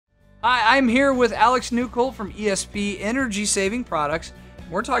Hi, I'm here with Alex Newcold from ESP Energy Saving Products.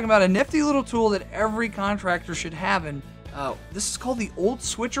 We're talking about a nifty little tool that every contractor should have, and this is called the Old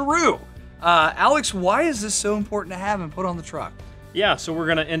Switcheroo. Alex, why is this so important to have and put on the truck? Yeah, so we're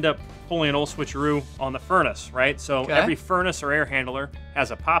going to end up pulling an old switcheroo on the furnace, right? So Okay. every furnace or air handler has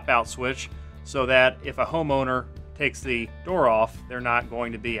a pop-out switch so that if a homeowner takes the door off, they're not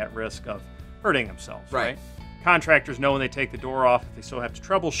going to be at risk of hurting themselves, right? Contractors know when they take the door off, if they still have to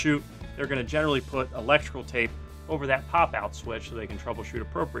troubleshoot, they're going to generally put electrical tape over that pop-out switch so they can troubleshoot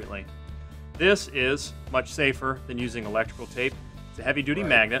appropriately. This is much safer than using electrical tape. It's a heavy-duty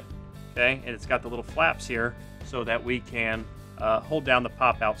magnet, okay, and it's got the little flaps here so that we can hold down the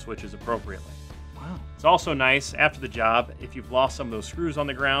pop-out switches appropriately. Wow. It's also nice after the job, if you've lost some of those screws on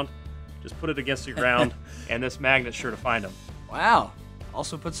the ground, just put it against the ground and this magnet's sure to find them. Wow.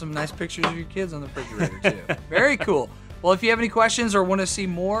 Also put some nice pictures of your kids on the refrigerator too. Very cool. Well, if you have any questions or want to see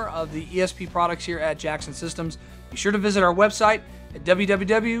more of the ESP products here at Jackson Systems, be sure to visit our website at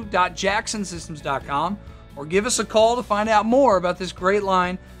www.jacksonsystems.com or give us a call to find out more about this great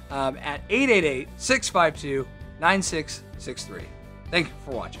line at 888-652-9663. Thank you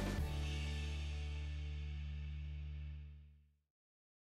for watching.